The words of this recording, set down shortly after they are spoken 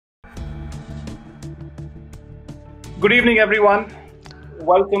Good evening, everyone.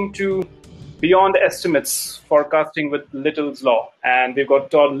 Welcome to Beyond Estimates Forecasting with Little's Law. And we've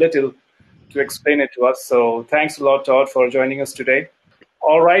got Todd Little to explain it to us. So thanks a lot, Todd, for joining us today.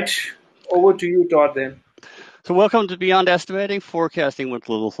 All right, over to you, Todd, then. So welcome to Beyond Estimating Forecasting with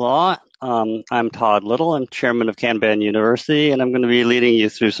Little's Law. I'm Todd Little. I'm chairman of Kanban University, and I'm going to be leading you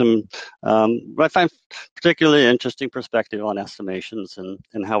through some what I find particularly interesting perspective on estimations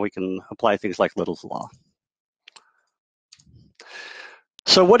and how we can apply things like Little's Law.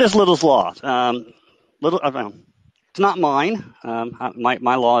 So what is Little's Law? It's not mine.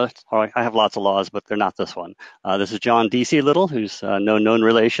 My law, I have lots of laws, but they're not this one. This is John D.C. Little, who's no known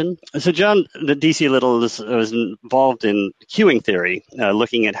relation. So John D.C. Little was involved in queuing theory,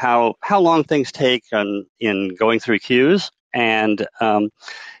 looking at how long things take in going through queues, and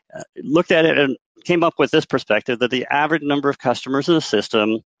looked at it and came up with this perspective that the average number of customers in the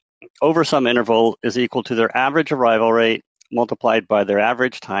system over some interval is equal to their average arrival rate multiplied by their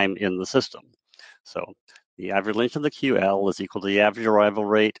average time in the system. So the average length of the QL is equal to the average arrival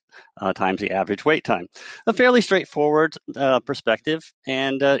rate times the average wait time. A fairly straightforward perspective,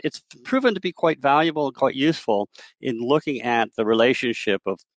 and it's proven to be quite valuable and quite useful in looking at the relationship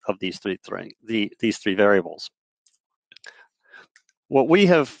of these three variables. What we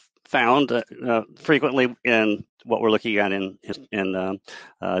have found frequently in what we're looking at in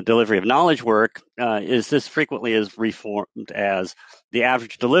delivery of knowledge work is this frequently is reformed as the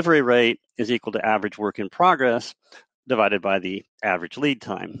average delivery rate is equal to average work in progress divided by the average lead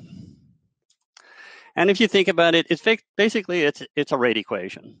time. And if you think about it, it's basically it's a rate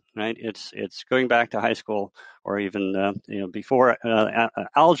equation, right? It's going back to high school or even before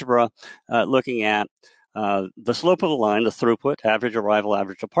algebra, looking at the slope of the line, the throughput, average arrival,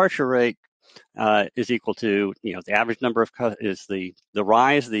 average departure rate, is equal to the average number of is the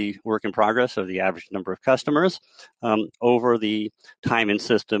rise, the work in progress, or the average number of customers over the time in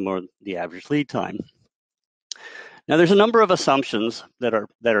system or the average lead time. Now, there's a number of assumptions that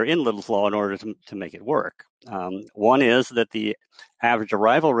are in Little's Law in order to make it work. One is that the average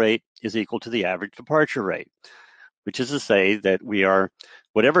arrival rate is equal to the average departure rate, which is to say that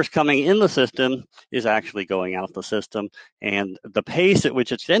whatever's coming in the system is actually going out the system, and the pace at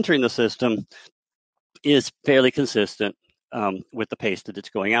which it's entering the system is fairly consistent with the pace that it's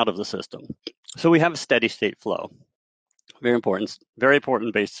going out of the system. So we have a steady state flow. Very important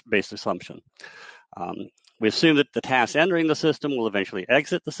base assumption. We assume that the tasks entering the system will eventually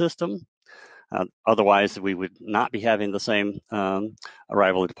exit the system. Otherwise, we would not be having the same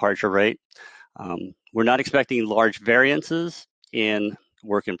arrival and departure rate. We're not expecting large variances in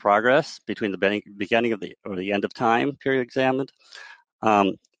work in progress between the beginning of the end of time period examined.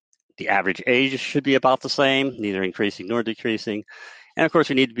 The average age should be about the same, neither increasing nor decreasing. And of course,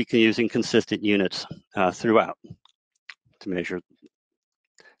 we need to be using consistent units throughout to measure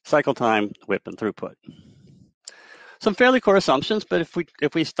cycle time, WIP, and throughput. Some fairly core assumptions, but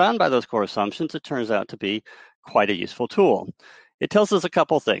if we stand by those core assumptions, it turns out to be quite a useful tool. It tells us a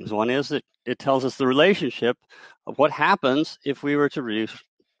couple things. One is that it tells us the relationship of what happens if we were to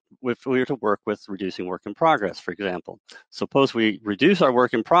work with reducing work in progress, for example. Suppose we reduce our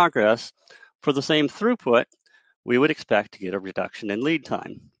work in progress for the same throughput, we would expect to get a reduction in lead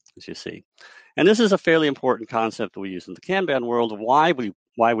time, as you see. And this is a fairly important concept that we use in the Kanban world of why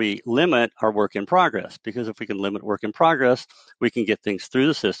we limit our work in progress. Because if we can limit work in progress, we can get things through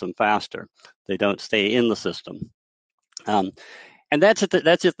the system faster. They don't stay in the system. And that's if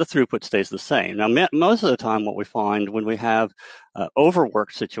the throughput stays the same. Now, most of the time, what we find when we have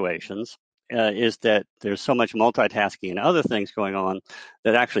overworked situations is that there's so much multitasking and other things going on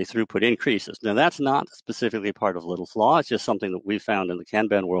that actually throughput increases. Now, that's not specifically part of Little's Law. It's just something that we found in the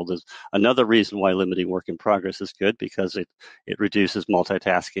Kanban world is another reason why limiting work in progress is good, because it reduces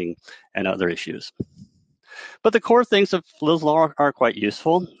multitasking and other issues. But the core things of Little's Law are quite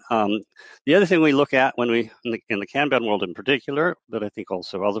useful. The other thing we look at when in the Kanban world in particular, but I think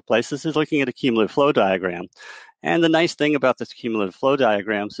also other places, is looking at a cumulative flow diagram. And the nice thing about this cumulative flow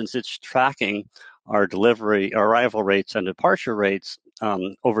diagram, since it's tracking our arrival rates and departure rates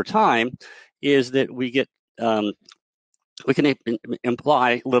over time, is that we can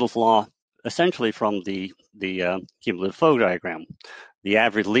imply Little's Law essentially from the cumulative flow diagram. The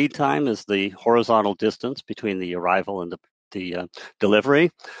average lead time is the horizontal distance between the arrival and the delivery.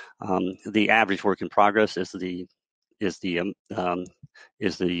 The average work in progress is the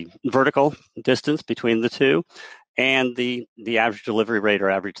vertical distance between the two, and the average delivery rate or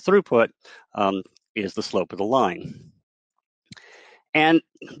average throughput is the slope of the line. And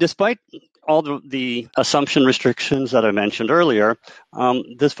despite all the assumption restrictions that I mentioned earlier,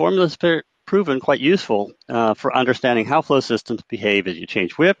 this formula is proven quite useful for understanding how flow systems behave as you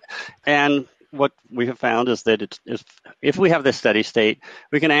change WIP. And what we have found is that if we have this steady state,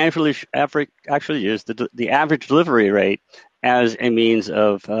 we can actually use the average delivery rate as a means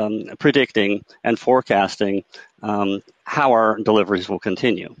of predicting and forecasting how our deliveries will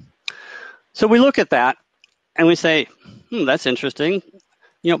continue. So we look at that and we say, that's interesting,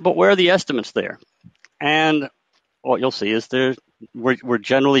 but where are the estimates there? And what you'll see is we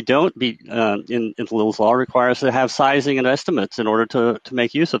generally don't be in Little's Law requires to have sizing and estimates in order to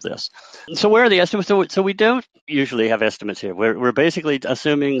make use of this. So where are the estimates? So we don't usually have estimates here. We're basically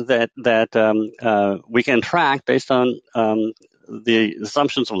assuming that we can track based on the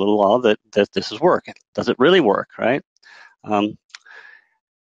assumptions of Little Law that this is working. Does it really work, right? So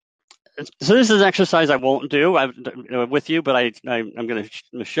this is an exercise I won't do with you, but I'm going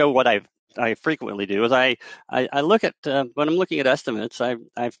to show what I frequently do. Is I look at when I'm looking at estimates, I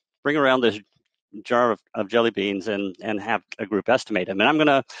bring around this jar of jelly beans and have a group estimate them. And I'm going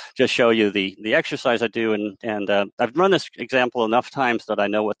to just show you the exercise I do, and I've run this example enough times that I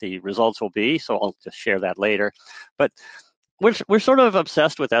know what the results will be. So I'll just share that later. But we're sort of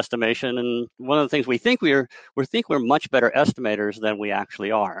obsessed with estimation, and one of the things we think we're much better estimators than we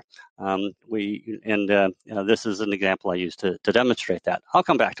actually are. This is an example I use to demonstrate that. I'll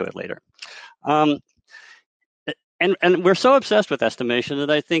come back to it later. And we're so obsessed with estimation that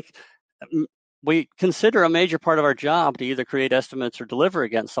I think we consider a major part of our job to either create estimates or deliver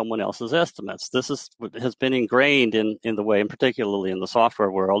against someone else's estimates. This has been ingrained in the way, and particularly in the software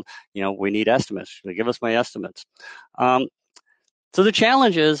world. We need estimates. Give us my estimates. So the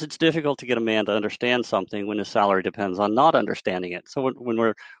challenge is it's difficult to get a man to understand something when his salary depends on not understanding it. So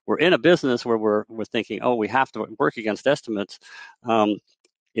when we're in a business where we're thinking, oh, we have to work against estimates,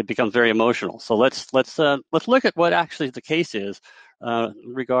 it becomes very emotional. So let's look at what actually the case is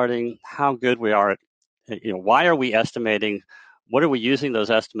regarding how good we are at, why are we estimating? What are we using those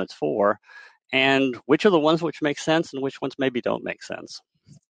estimates for? And which are the ones which make sense and which ones maybe don't make sense?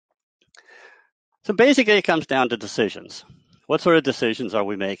 So basically it comes down to decisions. What sort of decisions are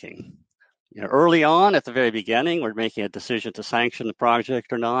we making? Early on, at the very beginning, we're making a decision to sanction the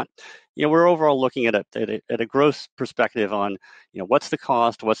project or not. We're overall looking at a gross perspective on, what's the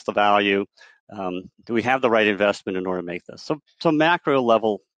cost, what's the value, do we have the right investment in order to make this? So macro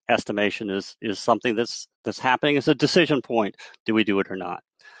level estimation is something that's happening as a decision point. Do we do it or not?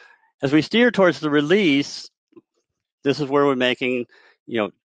 As we steer towards the release, this is where we're making,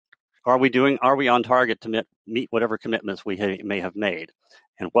 are we on target to meet whatever commitments we may have made?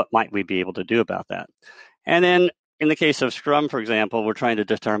 And what might we be able to do about that? And then in the case of Scrum, for example, we're trying to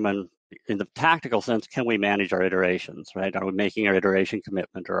determine in the tactical sense, can we manage our iterations, right? Are we making our iteration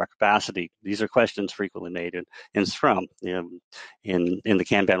commitment or our capacity? These are questions frequently made in Scrum. In the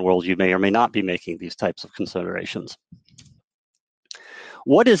Kanban world, you may or may not be making these types of considerations.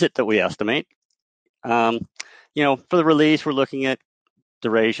 What is it that we estimate? For the release, we're looking at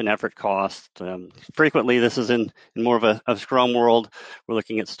duration, effort, cost. Frequently, this is in more of a Scrum world. We're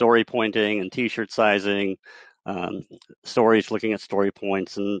looking at story pointing and T-shirt sizing, stories, looking at story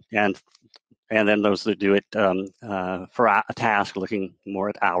points, and then those that do it for a task, looking more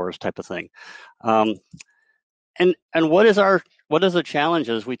at hours type of thing. And what is the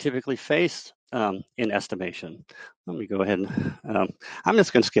challenges we typically face in estimation? Let me go ahead and I'm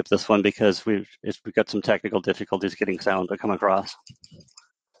just going to skip this one because we've got some technical difficulties getting sound to come across.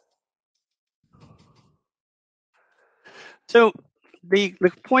 So the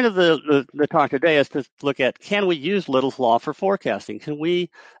point of the talk today is to look at, can we use Little's Law for forecasting? Can we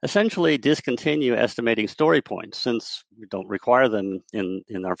essentially discontinue estimating story points, since we don't require them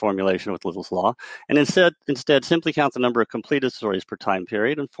in our formulation with Little's Law, and instead simply count the number of completed stories per time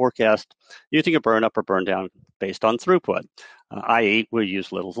period and forecast using a burn up or burn down based on throughput, i.e. we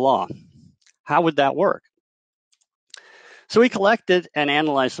use Little's Law. How would that work? So we collected and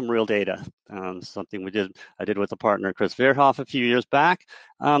analyzed some real data, something I did with a partner, Chris Verhoff, a few years back.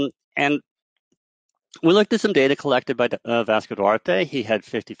 And we looked at some data collected by Vasco Duarte. He had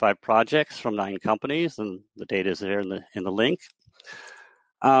 55 projects from 9 companies, and the data is there in the link.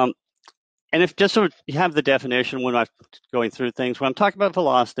 And if just so you have the definition when I'm going through things, when I'm talking about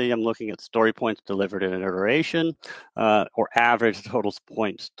velocity, I'm looking at story points delivered in an iteration, or average total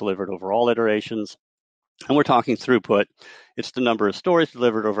points delivered over all iterations. And we're talking throughput. It's the number of stories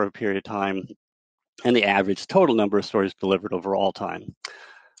delivered over a period of time and the average total number of stories delivered over all time.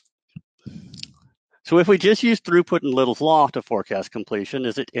 So if we just use throughput and Little's Law to forecast completion,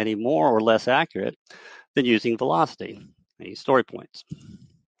 is it any more or less accurate than using velocity, any story points?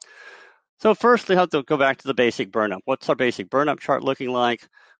 So first, we have to go back to the basic burn-up. What's our basic burn-up chart looking like?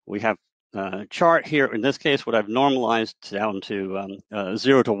 We have chart here, in this case, what I've normalized down to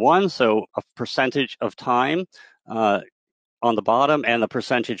 0 to 1, so a percentage of time on the bottom and the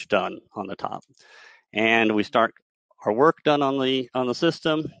percentage done on the top. And we start our work done on the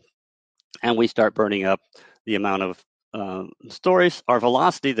system, and we start burning up the amount of stories. Our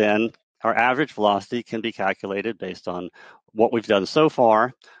velocity then, our average velocity, can be calculated based on what we've done so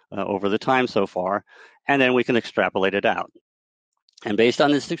far over the time so far, and then we can extrapolate it out. And based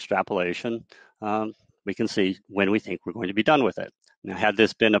on this extrapolation, we can see when we think we're going to be done with it. Now, had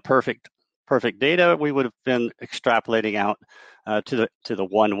this been a perfect data, we would have been extrapolating out to the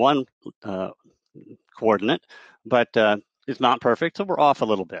 1, 1 coordinate, but it's not perfect, so we're off a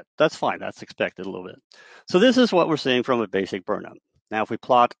little bit. That's fine. That's expected a little bit. So this is what we're seeing from a basic burnup. Now, if we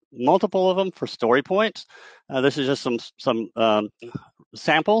plot multiple of them for story points, this is just some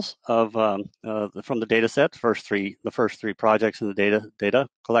samples of from the data set, the first three projects in the data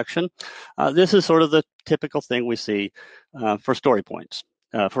collection. This is sort of the typical thing we see for story points,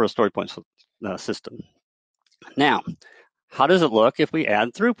 for a story points system. Now, how does it look if we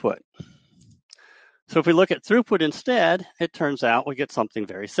add throughput? So if we look at throughput instead, it turns out we get something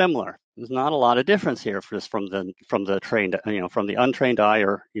very similar. There's not a lot of difference here from the trained, from the untrained eye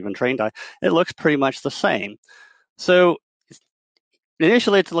or even trained eye. It looks pretty much the same. So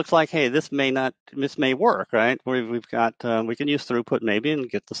initially, it looks like, hey, this may work, right? We've got we can use throughput maybe and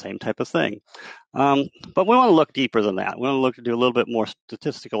get the same type of thing. But we want to look deeper than that. We want to do a little bit more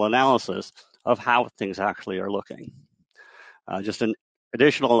statistical analysis of how things actually are looking. Just an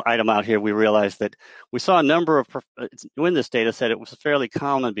additional item out here, we realized that we saw a number of, in this data set, it was a fairly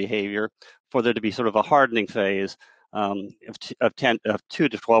common behavior for there to be sort of a hardening phase of 2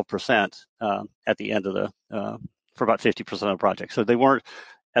 to 12% at the end of the, for about 50% of the project. So they weren't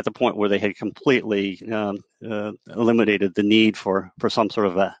at the point where they had completely eliminated the need for some sort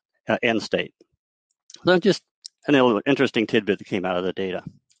of a end state. So just an interesting tidbit that came out of the data.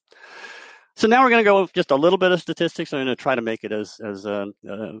 So now we're going to go with just a little bit of statistics. I'm going to try to make it as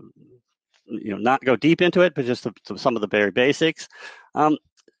not go deep into it, but just some of the very basics. The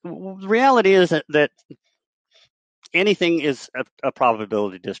reality is that anything is a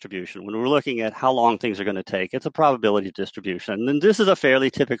probability distribution. When we're looking at how long things are going to take, it's a probability distribution. And this is a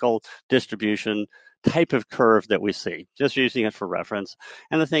fairly typical distribution type of curve that we see, just using it for reference.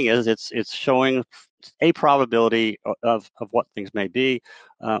 And the thing is, it's showing a probability of what things may be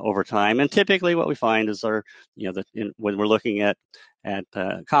over time. And typically what we find is when we're looking at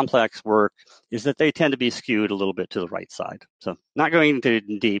complex work, is that they tend to be skewed a little bit to the right side. So not going into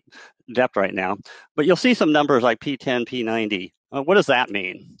deep depth right now, but you'll see some numbers like P10, P90. What does that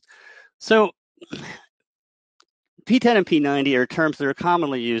mean? So P10 and P90 are terms that are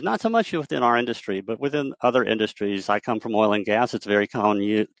commonly used, not so much within our industry, but within other industries. I come from oil and gas. It's very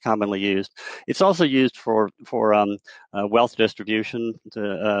commonly used. It's also used for wealth distribution,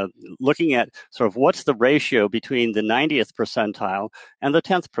 looking at sort of what's the ratio between the 90th percentile and the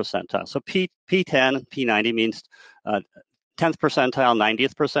 10th percentile. So P10, P90 means 10th percentile,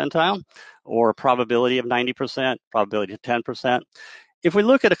 90th percentile, or probability of 90%, probability of 10%. If we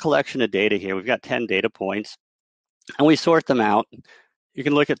look at a collection of data here, we've got 10 data points, and we sort them out. You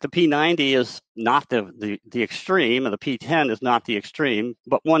can look at the P90 is not the extreme, and the P10 is not the extreme,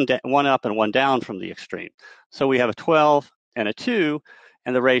 but one up and one down from the extreme. So we have a 12 and a 2,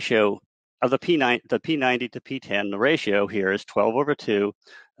 and the ratio of the P90 to P10, the ratio here is 12 over 2,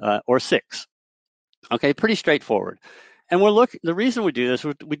 or 6. Okay, pretty straightforward. And the reason we do this,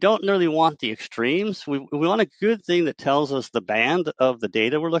 we don't really want the extremes. We want a good thing that tells us the band of the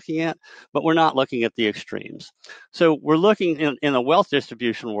data we're looking at, but we're not looking at the extremes. So we're looking in a wealth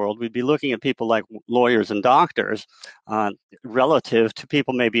distribution world, we'd be looking at people like lawyers and doctors relative to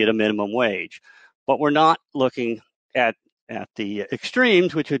people maybe at a minimum wage. But we're not looking at the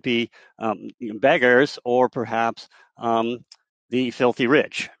extremes, which would be beggars or perhaps the filthy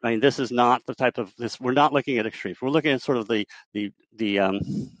rich. I mean, this is not the type of this. We're not looking at extremes. We're looking at sort of the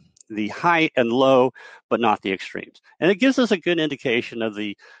high and low, but not the extremes. And it gives us a good indication of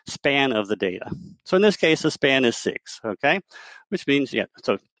the span of the data. So in this case, the span is 6. Okay, which means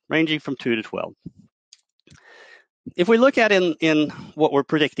so ranging from 2 to 12. If we look at in what we're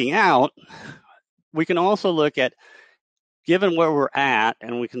predicting out, we can also look at, given where we're at,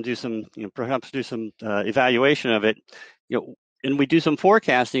 and we can do some perhaps do some evaluation of it. And we do some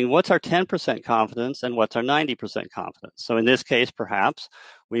forecasting, what's our 10% confidence and what's our 90% confidence? So in this case, perhaps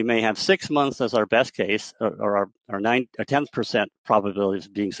we may have 6 months as our best case, or our 10% probability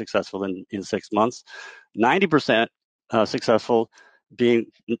of being successful in 6 months, 90% successful being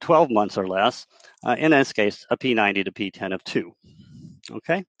 12 months or less. In this case, a P90 to P10 of 2.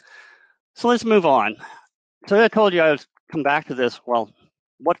 Okay. So let's move on. So I told you I would come back to this. Well,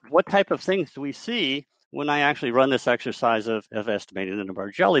 what type of things do we see when I actually run this exercise of estimating the number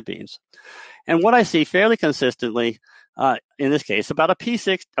of jelly beans? And what I see fairly consistently, in this case, about a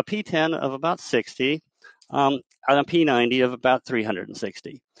P10 of about 60, and a P90 of about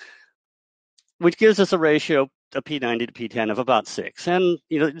 360, which gives us a ratio, a P90 to P10 of about 6. And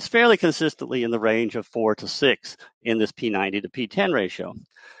it's fairly consistently in the range of 4 to 6 in this P90 to P10 ratio.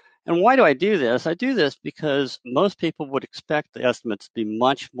 And why do I do this? I do this because most people would expect the estimates to be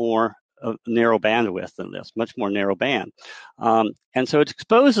much more narrow bandwidth than this, much more narrow band. And so it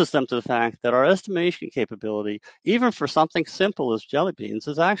exposes them to the fact that our estimation capability, even for something simple as jelly beans,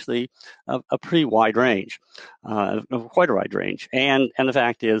 is actually a pretty wide range, quite a wide range. And the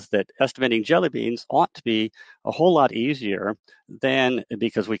fact is that estimating jelly beans ought to be a whole lot easier than,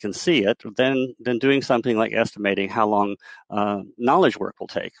 because we can see it, than doing something like estimating how long knowledge work will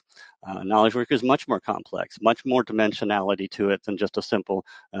take. Knowledge work is much more complex, much more dimensionality to it than just a simple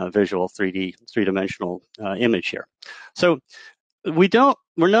visual three-dimensional image here. So we're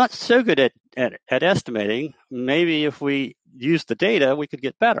not so good at estimating. Maybe if we use the data, we could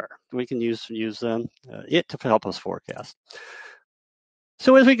get better. We can use it to help us forecast.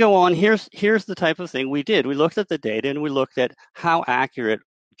 So as we go on, here's the type of thing we did. We looked at the data and we looked at how accurate,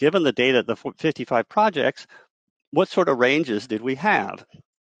 given the data, the 55 projects, what sort of ranges did we have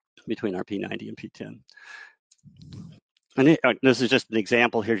between our P90 and P10. And this is just an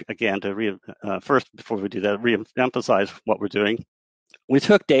example here, again, to first, before we do that, re-emphasize what we're doing. We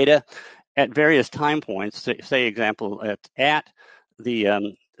took data at various time points, say example, at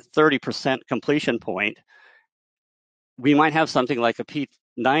the 30% completion point. We might have something like a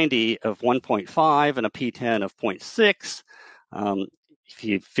P90 of 1.5 and a P10 of 0.6. If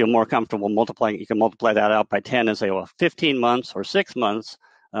you feel more comfortable multiplying, you can multiply that out by 10 and say, well, 15 months or 6 months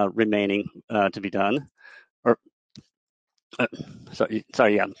remaining to be done. Or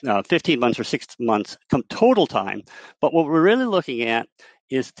 15 months or 6 months total time. But what we're really looking at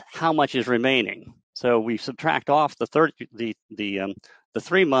is how much is remaining. So we subtract off the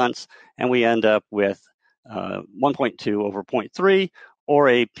 3 months, and we end up with 1.2 over 0.3, or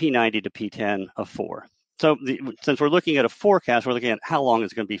a P90 to P10 of 4. So since we're looking at a forecast, we're looking at how long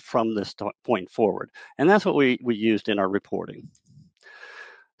it's going to be from this point forward. And that's what we used in our reporting.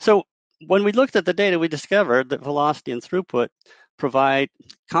 So when we looked at the data, we discovered that velocity and throughput provide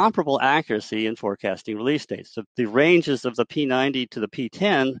comparable accuracy in forecasting release dates. So the ranges of the P90 to the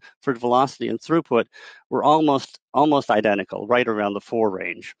P10 for velocity and throughput were almost identical, right around the 4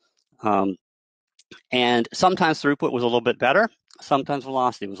 range. And sometimes throughput was a little bit better. Sometimes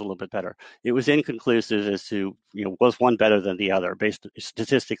velocity was a little bit better. It was inconclusive as to, was one better than the other,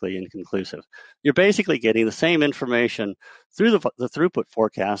 statistically inconclusive. You're basically getting the same information through the throughput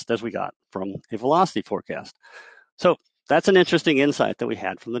forecast as we got from a velocity forecast. So that's an interesting insight that we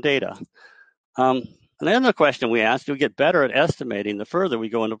had from the data. Another question we asked, do we get better at estimating the further we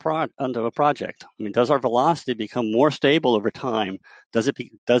go into a project? I mean, does our velocity become more stable over time? Does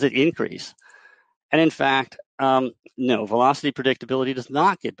it increase? And in fact, no, velocity predictability does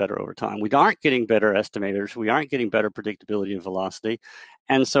not get better over time. We aren't getting better estimators. We aren't getting better predictability in velocity.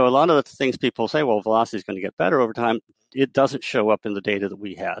 And so a lot of the things people say, well, velocity is going to get better over time, it doesn't show up in the data that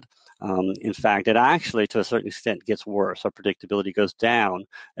we had. In fact, it actually, to a certain extent, gets worse. Our predictability goes down.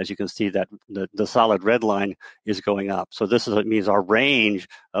 As you can see, that the solid red line is going up. So this means our range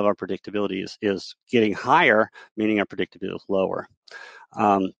of our predictability is getting higher, meaning our predictability is lower.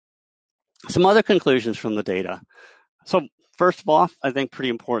 Some other conclusions from the data. So first of all, I think pretty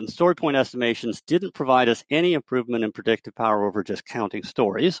important, story point estimations didn't provide us any improvement in predictive power over just counting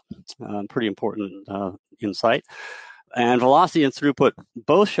stories. Pretty important insight. And velocity and throughput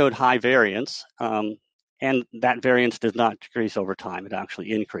both showed high variance, and that variance did not decrease over time. It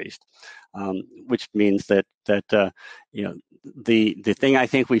actually increased, which means that the thing I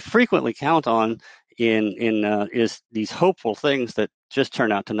think we frequently count on is these hopeful things that just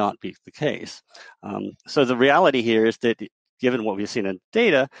turn out to not be the case. So the reality here is that, given what we've seen in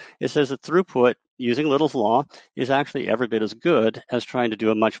data, it says that throughput using Little's law is actually every bit as good as trying to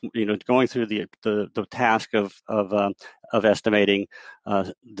do going through the task of estimating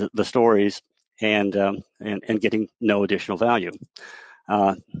the stories and getting no additional value.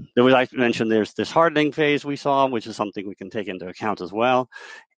 I mentioned there's this hardening phase we saw, which is something we can take into account as well.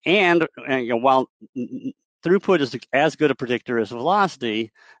 And while throughput is as good a predictor as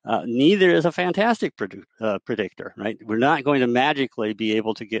velocity, neither is a fantastic predictor, right? We're not going to magically be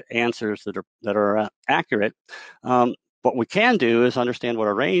able to get answers that are accurate. What we can do is understand what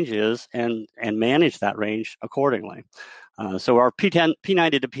our range is and manage that range accordingly. So our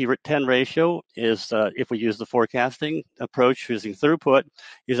P90 to P10 ratio is, if we use the forecasting approach using throughput,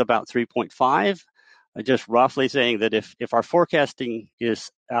 is about 3.5. Just roughly saying that if our forecasting is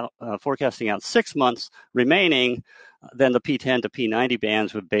forecasting out 6 months remaining, then the P10 to P90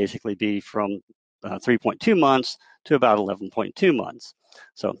 bands would basically be from 3.2 months to about 11.2 months.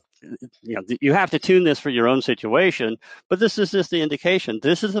 So you have to tune this for your own situation, but this is just the indication.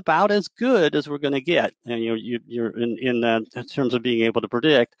 This is about as good as we're going to get, and you're in terms of being able to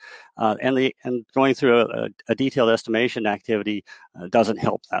predict, and going through a detailed estimation activity doesn't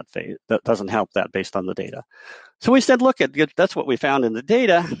help that phase. That doesn't help that based on the data. So we said, look, that's what we found in the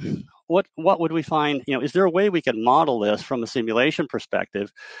data. What would we find? Is there a way we can model this from a simulation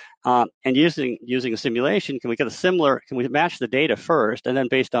perspective? And using a simulation, can we match the data first, and then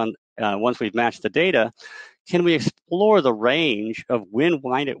based on once we've matched the data, can we explore the range of when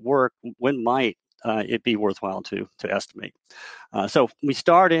might it work, when might it be worthwhile to estimate? So we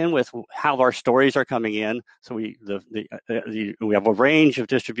start in with how our stories are coming in. So we have a range of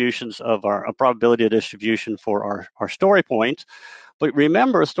distributions of a probability of distribution for our story points. But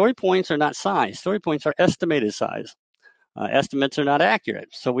remember, story points are not size. Story points are estimated size. Estimates are not accurate.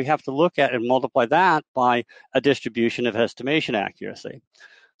 So we have to look at and multiply that by a distribution of estimation accuracy.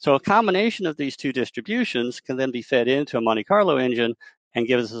 So a combination of these two distributions can then be fed into a Monte Carlo engine and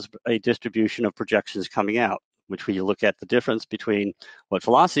gives us a distribution of projections coming out, which we look at the difference between what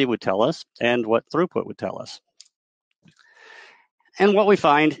velocity would tell us and what throughput would tell us. And what we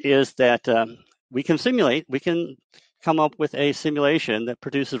find is that we can come up with a simulation that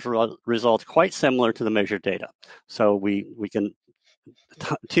produces results quite similar to the measured data. So we can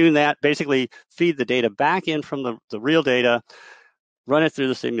tune that, basically feed the data back in from the real data, run it through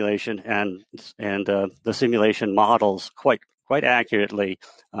the simulation, and the simulation models quite accurately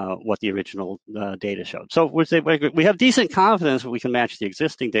what the original data showed. So we have decent confidence that we can match the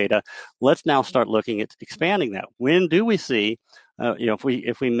existing data. Let's now start looking at expanding that. When do we see,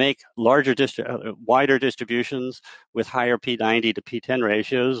 if we make wider distributions with higher P90 to P10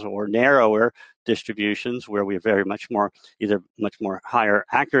 ratios, or narrower distributions where we have either much more higher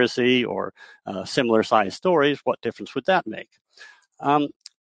accuracy or similar size stories, what difference would that make?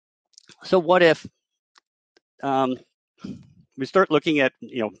 So what if we start looking at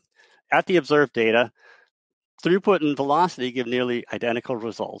at the observed data, throughput and velocity give nearly identical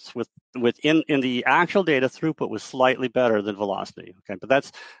results. In the actual data, throughput was slightly better than velocity. Okay,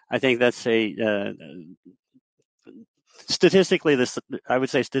 but I think that's statistically, I would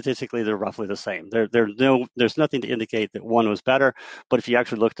say statistically they're roughly the same. There's nothing to indicate that one was better, but if you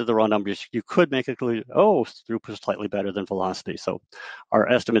actually looked at the raw numbers, you could make a conclusion, throughput is slightly better than velocity. So our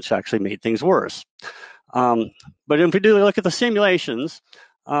estimates actually made things worse. But if we do look at the simulations,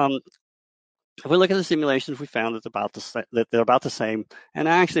 if we look at the simulations, we found that they're about the same, and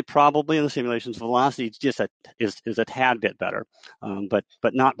actually probably in the simulations, velocity is a tad bit better, but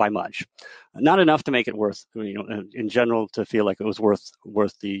not by much, not enough to make it worth, in general, to feel like it was worth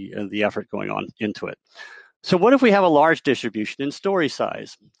the effort going on into it. So what if we have a large distribution in story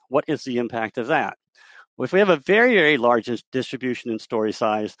size? What is the impact of that? Well, if we have a very, very large distribution in story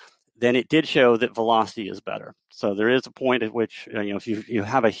size, then it did show that velocity is better. So there is a point at which, if you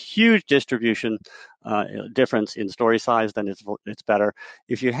have a huge distribution difference in story size, then it's better.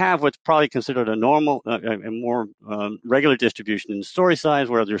 If you have what's probably considered a normal, a more regular distribution in story size,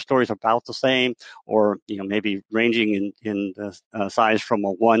 where your stories are about the same, or maybe ranging in size from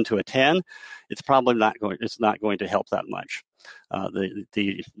a 1 to a 10, it's probably not going to help that much.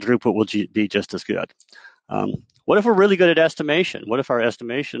 The throughput will be just as good. What if we're really good at estimation? What if our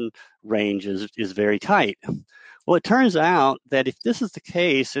estimation range is very tight? Well, it turns out that if this is the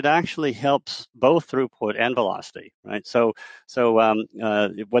case, it actually helps both throughput and velocity, right? So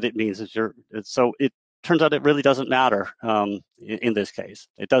what it means is it turns out it really doesn't matter in this case.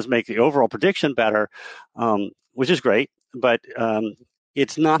 It does make the overall prediction better, which is great, but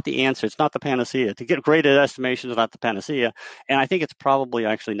it's not the answer. It's not the panacea. To get great at estimation is not the panacea, and I think it's probably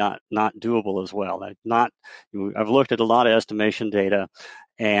actually not doable as well. I've looked at a lot of estimation data,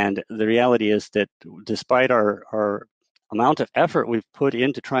 and the reality is that despite our amount of effort we've put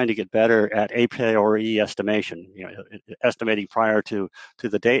into trying to get better at a priori estimation, estimating prior to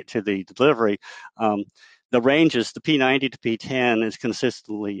the delivery, the ranges, the P90 to P10 is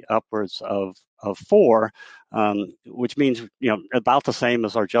consistently upwards of 4, which means about the same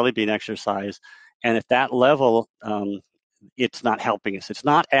as our jelly bean exercise. And at that level, it's not helping us. It's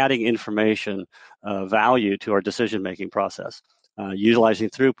not adding information value to our decision-making process. Utilizing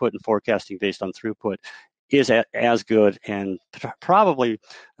throughput and forecasting based on throughput is as good and probably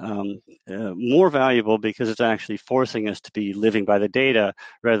more valuable because it's actually forcing us to be living by the data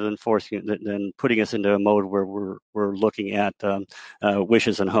rather than putting us into a mode where we're looking at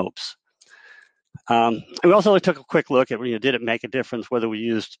wishes and hopes. We also took a quick look at, did it make a difference whether we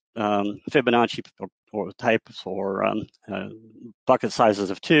used Fibonacci or types or bucket sizes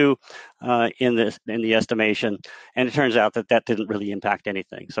of 2 in the estimation, and it turns out that didn't really impact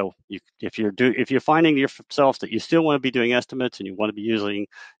anything. So if you're finding yourself that you still want to be doing estimates and you want to be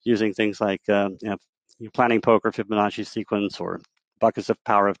using things like planning poker, Fibonacci sequence, or buckets of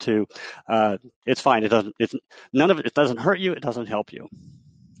power of 2, it's fine. None of it doesn't hurt you. It doesn't help you.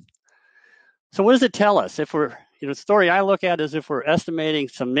 So what does it tell us? If we're, the story I look at is if we're estimating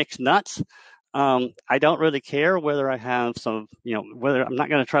some mixed nuts, I don't really care whether I have some, whether I'm not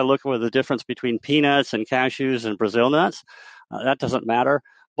going to try to look at the difference between peanuts and cashews and Brazil nuts. That doesn't matter.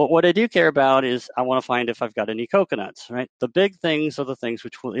 But what I do care about is I want to find if I've got any coconuts, right? The big things are the things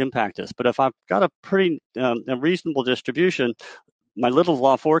which will impact us. But if I've got a pretty a reasonable distribution, my Little's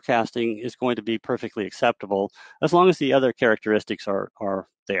law forecasting is going to be perfectly acceptable as long as the other characteristics are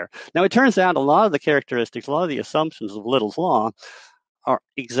there. Now, it turns out a lot of the characteristics, a lot of the assumptions of Little's law are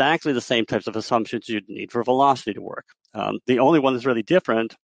exactly the same types of assumptions you'd need for velocity to work. The only one that's really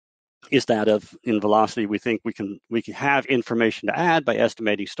different is that in velocity, we think we can have information to add by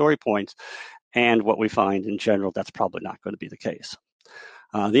estimating story points, and what we find in general, that's probably not going to be the case.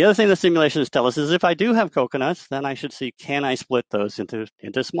 The other thing the simulations tell us is if I do have coconuts, then I should see, can I split those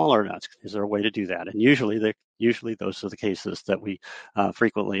into smaller nuts? Is there a way to do that? And usually those are the cases that we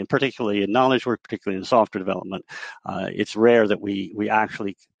frequently, and particularly in knowledge work, particularly in software development, it's rare that we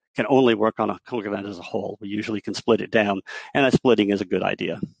actually can only work on a coconut as a whole. We usually can split it down, and that splitting is a good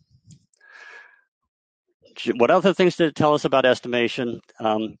idea. What other things did it tell us about estimation?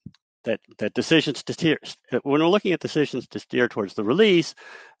 That decisions to steer, when we're looking at decisions to steer towards the release,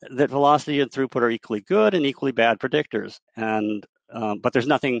 that velocity and throughput are equally good and equally bad predictors. And but there's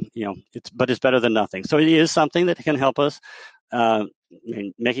nothing, it's better than nothing. So it is something that can help us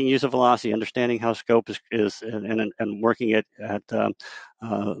making use of velocity, understanding how scope is and working it at the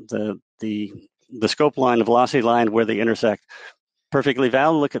scope line, the velocity line where they intersect. Perfectly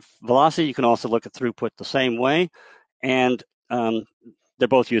valid. Look at velocity. You can also look at throughput the same way, and they're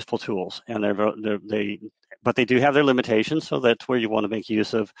both useful tools, and but they do have their limitations. So that's where you want to make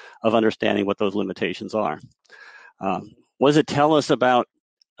use of understanding what those limitations are. What does it tell us about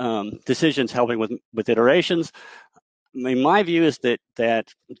decisions helping with iterations? My view is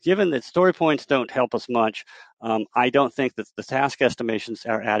that given that story points don't help us much, I don't think that the task estimations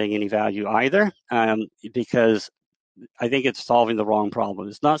are adding any value either, because I think it's solving the wrong problem.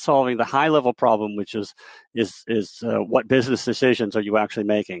 It's not solving the high-level problem, which is what business decisions are you actually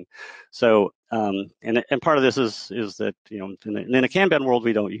making. So, and part of this is that in a Kanban world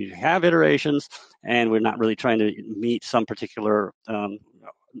we don't usually have iterations, and we're not really trying to meet some particular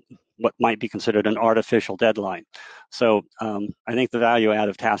what might be considered an artificial deadline. So I think the value add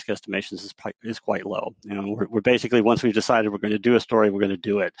of task estimations is quite low. We're basically, once we've decided we're going to do a story, we're going to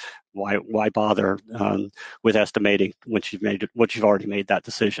do it. Why bother with estimating once you've already made that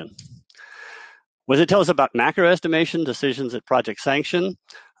decision? What does it tell us about macro estimation, decisions at project sanction?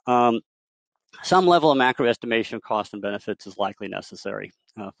 Some level of macro estimation of cost and benefits is likely necessary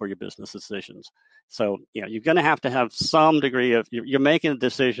for your business decisions. So, you're going to have some degree of, you're making a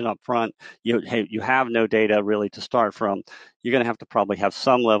decision up front, you have no data really to start from, you're going to have to probably have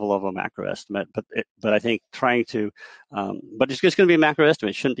some level of a macro estimate, but I think but it's just going to be a macro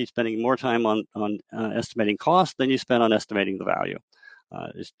estimate. You shouldn't be spending more time on estimating cost than you spend on estimating the value.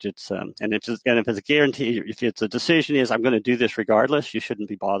 And if it's a guarantee, if it's a decision is I'm going to do this regardless, you shouldn't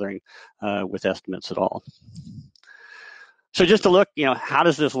be bothering with estimates at all. So just to look, how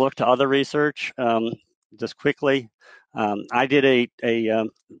does this look to other research? Just quickly, I did an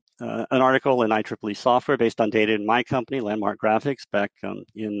article in IEEE software based on data in my company, Landmark Graphics, back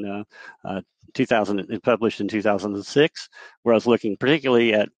in 2000, published in 2006, where I was looking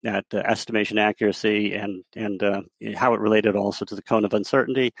particularly at estimation accuracy and how it related also to the cone of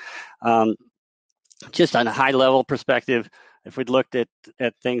uncertainty. Just on a high level perspective, if we'd looked at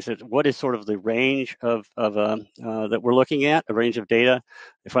things, what is sort of the range of that we're looking at, a range of data.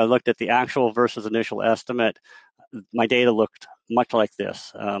 If I looked at the actual versus initial estimate, my data looked much like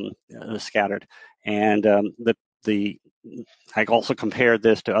this, scattered. And I also compared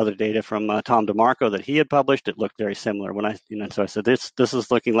this to other data from Tom DeMarco that he had published. It looked very similar. So I said this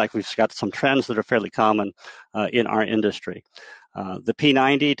is looking like we've got some trends that are fairly common in our industry. The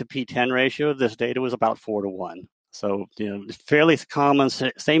P90 to P10 ratio of this data was about 4 to 1. So fairly common,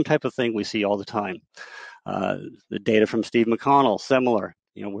 same type of thing we see all the time. The data from Steve McConnell, similar.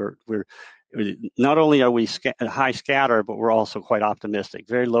 We're not only are we high scatter, but we're also quite optimistic.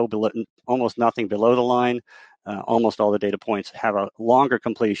 Very low, almost nothing below the line. Almost all the data points have a longer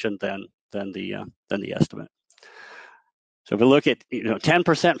completion than the estimate. So if we look at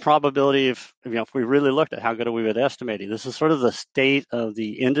 10% probability if we really looked at how good are we at estimating, this is sort of the state of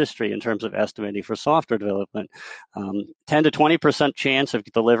the industry in terms of estimating for software development. 10 to 20% chance of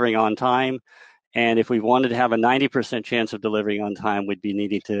delivering on time. And if we wanted to have a 90% chance of delivering on time, we'd be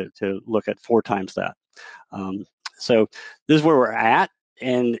needing to look at 4 times that. So this is where we're at,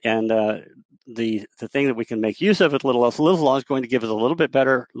 and the thing that we can make use of with Little's law is going to give us a little bit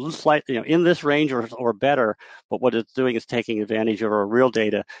better, slightly in this range or better. But what it's doing is taking advantage of our real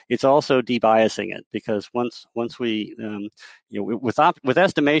data. It's also debiasing it, because once we with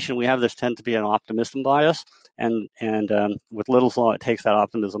estimation, we have this tend to be an optimism bias, and with Little's law, it takes that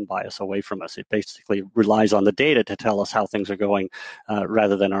optimism bias away from us. It basically relies on the data to tell us how things are going,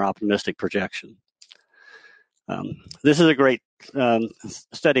 rather than our optimistic projection. This is a great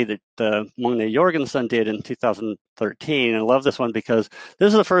study that Magne Jorgensen did in 2013. And I love this one because this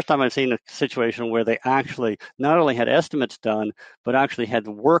is the first time I've seen a situation where they actually not only had estimates done, but actually had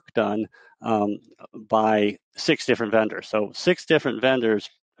the work done by 6 different vendors. So 6 different vendors,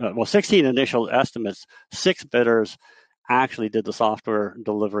 16 initial estimates, 6 bidders actually did the software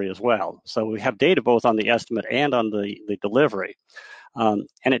delivery as well. So we have data both on the estimate and on the delivery. And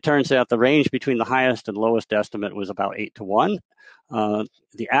it turns out the range between the highest and lowest estimate was about 8 to 1.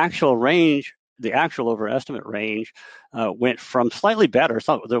 The actual overestimate range went from slightly better.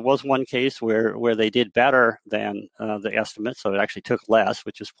 So there was one case where they did better than the estimate, so it actually took less,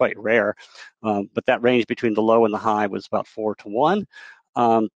 which is quite rare. But that range between the low and the high was about 4 to 1.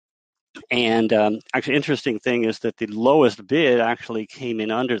 And actually, interesting thing is that the lowest bid actually came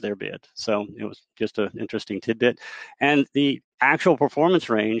in under their bid. So it was just an interesting tidbit. And the actual performance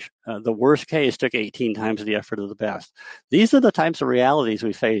range, the worst case took 18 times the effort of the best. These are the types of realities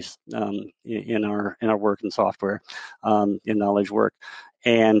we face in our work in software, in knowledge work.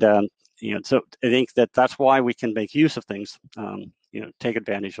 And so I think that's why we can make use of things. Take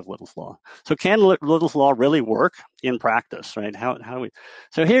advantage of Little's law. So can Little's law really work in practice, right? How do we?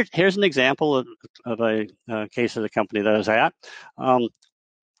 So here's an example of a case of the company that I was at,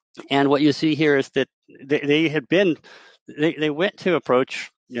 and what you see here is that they went to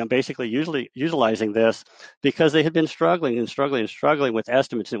approach, basically utilizing this because they had been struggling with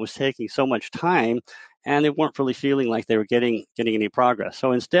estimates. And it was taking so much time, and they weren't really feeling like they were getting any progress.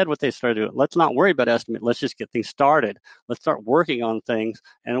 So instead, what they started doing, let's not worry about estimate. Let's just get things started. Let's start working on things.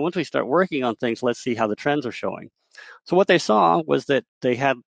 And once we start working on things, let's see how the trends are showing. So what they saw was that they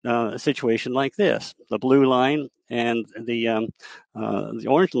had a situation like this: the blue line and the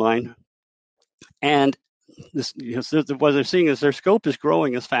orange line, and what they're seeing is their scope is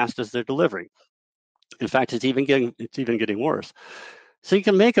growing as fast as they're delivering. In fact, it's even getting worse. So you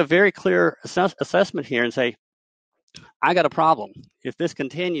can make a very clear assessment here and say, I got a problem. If this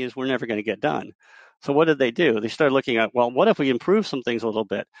continues, we're never going to get done. So what did they do? They started looking at, well, what if we improve some things a little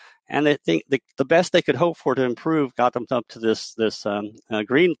bit? And they think the best they could hope for to improve got them up to this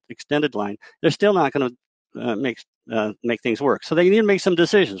green extended line. They're still not going to make things work. So they need to make some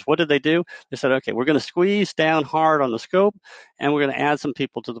decisions. What did they do? They said, okay, we're going to squeeze down hard on the scope, and we're going to add some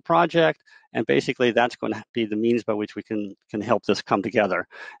people to the project. And basically, that's going to be the means by which we can help this come together.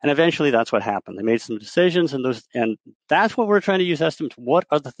 And eventually, that's what happened. They made some decisions, and that's what we're trying to use estimates. What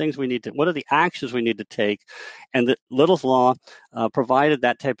are the things we need to? What are the actions we need to take? And the Little's law provided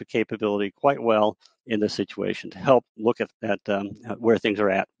that type of capability quite well in this situation to help look at where things are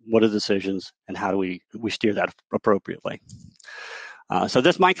at, what are the decisions, and how do we steer that appropriately. So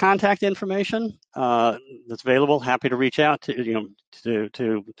that's my contact information that's available. Happy to reach out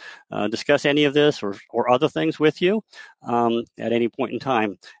to discuss any of this or other things with you at any point in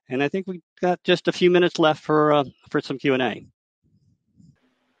time. And I think we've got just a few minutes left for some Q&A.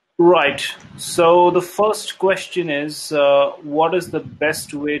 Right. So the first question is, what is the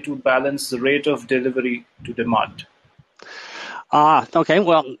best way to balance the rate of delivery to demand? Okay.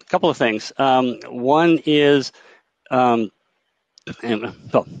 Well, a couple of things. One is,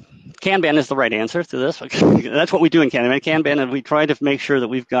 Kanban is the right answer to this. That's what we do in Kanban. Kanban, and we try to make sure that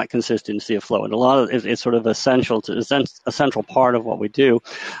we've got consistency of flow, and a lot of it's sort of essential to a central part of what we do.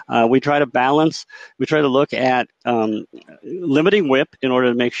 We try to balance. We try to look at limiting WIP in order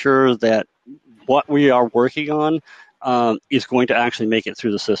to make sure that what we are working on is going to actually make it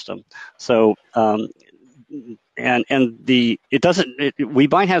through the system. So. we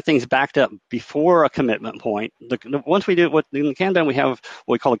might have things backed up before a commitment point. Once we do what in Kanban, we have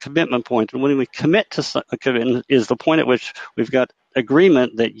what we call a commitment point, and when we commit to a commitment is the point at which we've got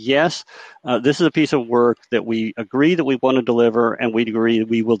agreement that yes, this is a piece of work that we agree that we want to deliver, and we agree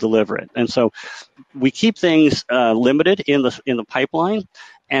we will deliver it. And so we keep things limited in the pipeline.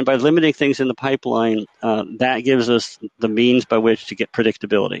 And by limiting things in the pipeline, that gives us the means by which to get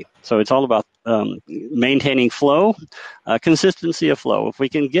predictability. So it's all about maintaining flow, consistency of flow. If we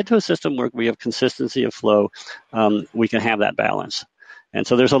can get to a system where we have consistency of flow, we can have that balance. And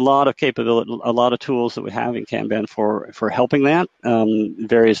so there's a lot of capability, a lot of tools that we have in Kanban for helping that.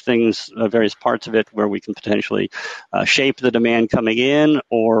 Various things, various parts of it where we can potentially shape the demand coming in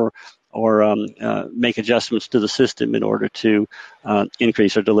or make adjustments to the system in order to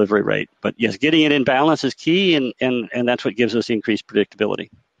increase our delivery rate. But yes, getting it in balance is key, and that's what gives us increased predictability.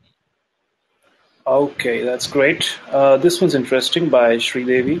 Okay, that's great. This one's interesting by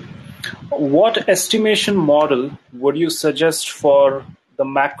Sridevi. What estimation model would you suggest for the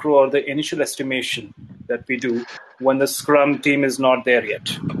macro or the initial estimation that we do when the Scrum team is not there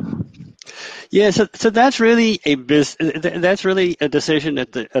yet? Yeah, so that's really a decision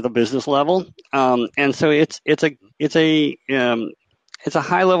at the business level, and so it's a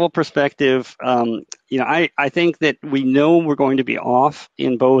high level perspective. I think that we know we're going to be off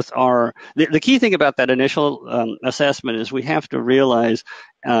in both our. The key thing about that initial assessment is we have to realize,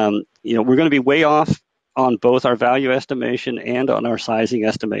 we're going to be way off on both our value estimation and on our sizing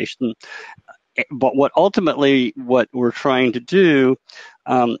estimation. But what we're trying to do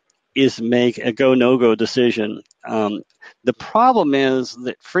is make a go, no-go decision. The problem is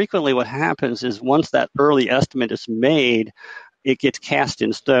that frequently what happens is once that early estimate is made, it gets cast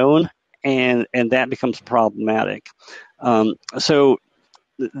in stone, and that becomes problematic. So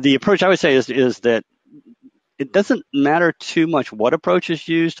the approach I would say is that it doesn't matter too much what approach is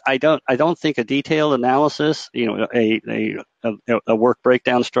used. I don't think a detailed analysis, a work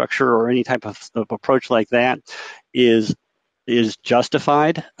breakdown structure or any type of approach like that is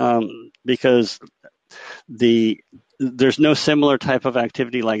justified, because there's no similar type of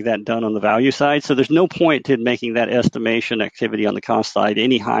activity like that done on the value side. So there's no point in making that estimation activity on the cost side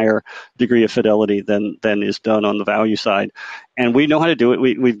any higher degree of fidelity than is done on the value side. And we know how to do it.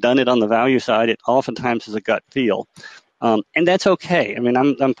 We've done it on the value side. It oftentimes is a gut feel. And that's okay. I mean,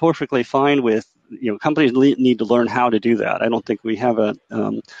 I'm perfectly fine with, companies need to learn how to do that. I don't think we have a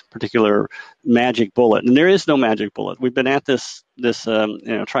particular magic bullet, and there is no magic bullet. We've been at this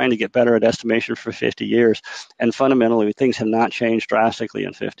trying to get better at estimation for 50 years, and fundamentally things have not changed drastically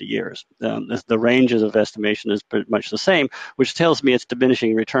in 50 years. The ranges of estimation is pretty much the same, which tells me it's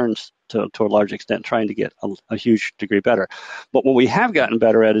diminishing returns to a large extent, trying to get a huge degree better. But what we have gotten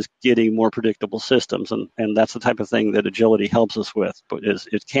better at is getting more predictable systems, and that's the type of thing that agility helps us with. But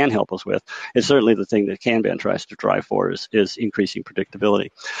it can help us with. It's certainly the thing that Kanban tries to drive for is increasing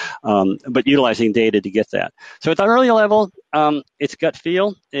predictability, but utilizing data to get that. So at the early level, it's gut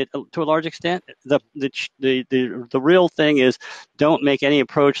feel to a large extent. The real thing is don't make any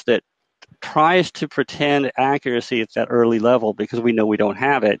approach that tries to pretend accuracy at that early level, because we know we don't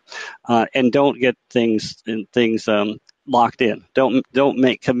have it, and don't get things locked in. Don't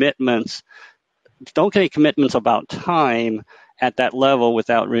make commitments. Don't make commitments about time at that level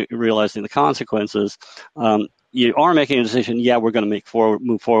without realizing the consequences. You are making a decision. Yeah, we're going to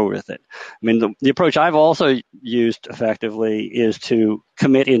move forward with it. I mean, the approach I've also used effectively is to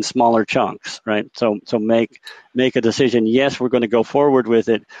commit in smaller chunks, right? So make a decision. Yes, we're going to go forward with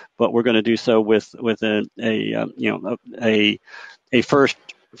it, but we're going to do so with a first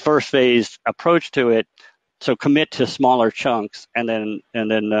phase approach to it. So commit to smaller chunks, and then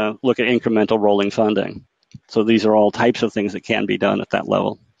look at incremental rolling funding. So these are all types of things that can be done at that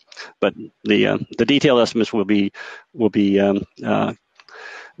level. But the detailed estimates will be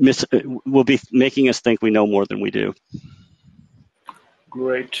making us think we know more than we do.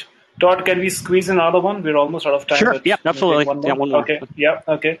 Great. Todd, can we squeeze in another one? We're almost out of time. Sure. Yeah, absolutely. One more. Okay. Yeah.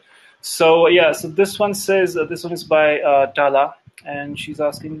 Okay. So this one says this one is by Tala, and she's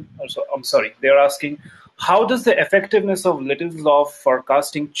asking. They're asking, how does the effectiveness of Little's law of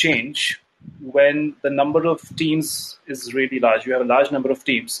forecasting change when the number of teams is really large? You have a large number of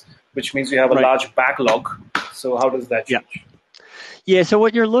teams, which means you have a large backlog. So how does that change? Yeah. So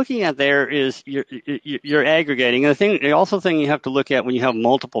what you're looking at there is you're aggregating. And the also thing you have to look at when you have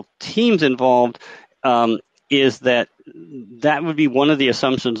multiple teams involved is that would be one of the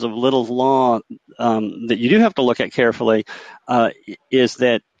assumptions of Little's law that you do have to look at carefully, is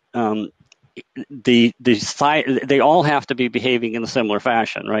that they all have to be behaving in a similar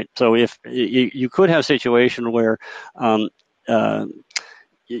fashion, right? So if you could have a situation where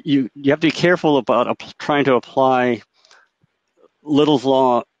you have to be careful about trying to apply Little's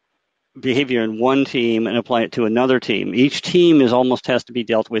law behavior in one team and apply it to another team. Each team almost has to be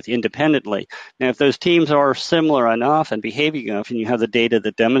dealt with independently. Now, if those teams are similar enough and behaving enough, and you have the data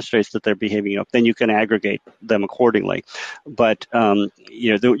that demonstrates that they're behaving enough, then you can aggregate them accordingly. But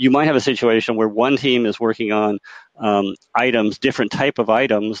you might have a situation where one team is working on items, different type of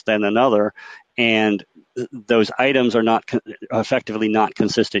items than another, and those items are not effectively not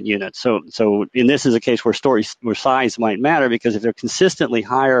consistent units. So in this is a case where size might matter, because if they're consistently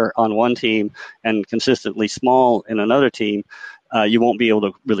higher on one team and consistently small in another team, you won't be able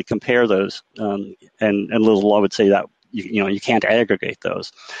to really compare those. And Little's law would say that you can't aggregate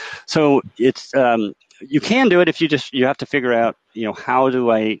those. So it's you can do it if you have to figure out how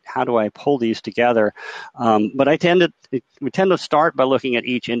do I pull these together. But we tend to start by looking at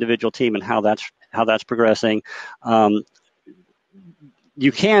each individual team and how that's progressing.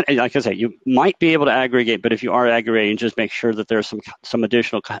 You can't, like I say, you might be able to aggregate, but if you are aggregating, just make sure that there's some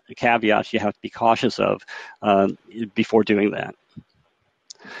additional caveats you have to be cautious of before doing that.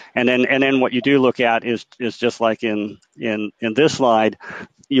 And then what you do look at is just like in this slide,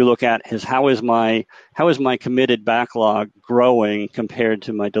 you look at how is my committed backlog growing compared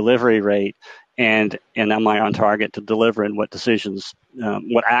to my delivery rate, and am I on target to deliver, and what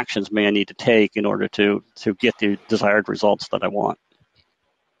actions may I need to take in order to get the desired results that I want.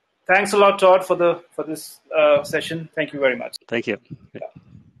 Thanks a lot, Todd, for this session. Thank you very much. Thank you.